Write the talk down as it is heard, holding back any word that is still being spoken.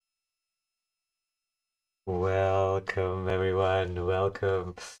Welcome, everyone.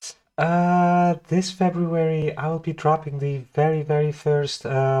 Welcome. This February, I will be dropping the very first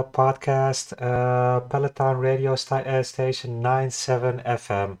podcast, Peloton Radio Station 97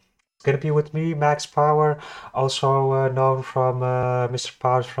 FM. It's gonna be with me, Max Power, also known from Mr.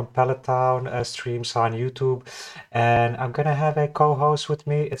 Powers from Peloton streams on YouTube. And I'm gonna have a co-host with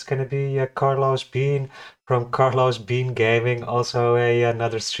me. It's gonna be Carlos Bean from Carlos Bean Gaming, also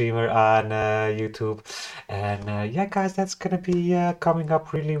another streamer on YouTube. And yeah, guys, that's gonna be coming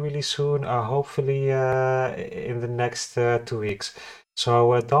up really soon. Hopefully in the next 2 weeks.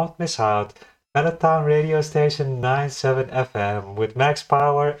 So don't miss out. Peloton Radio Station 97 FM with Max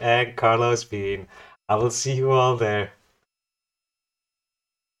Power and Carlos Bean. I will see you all there.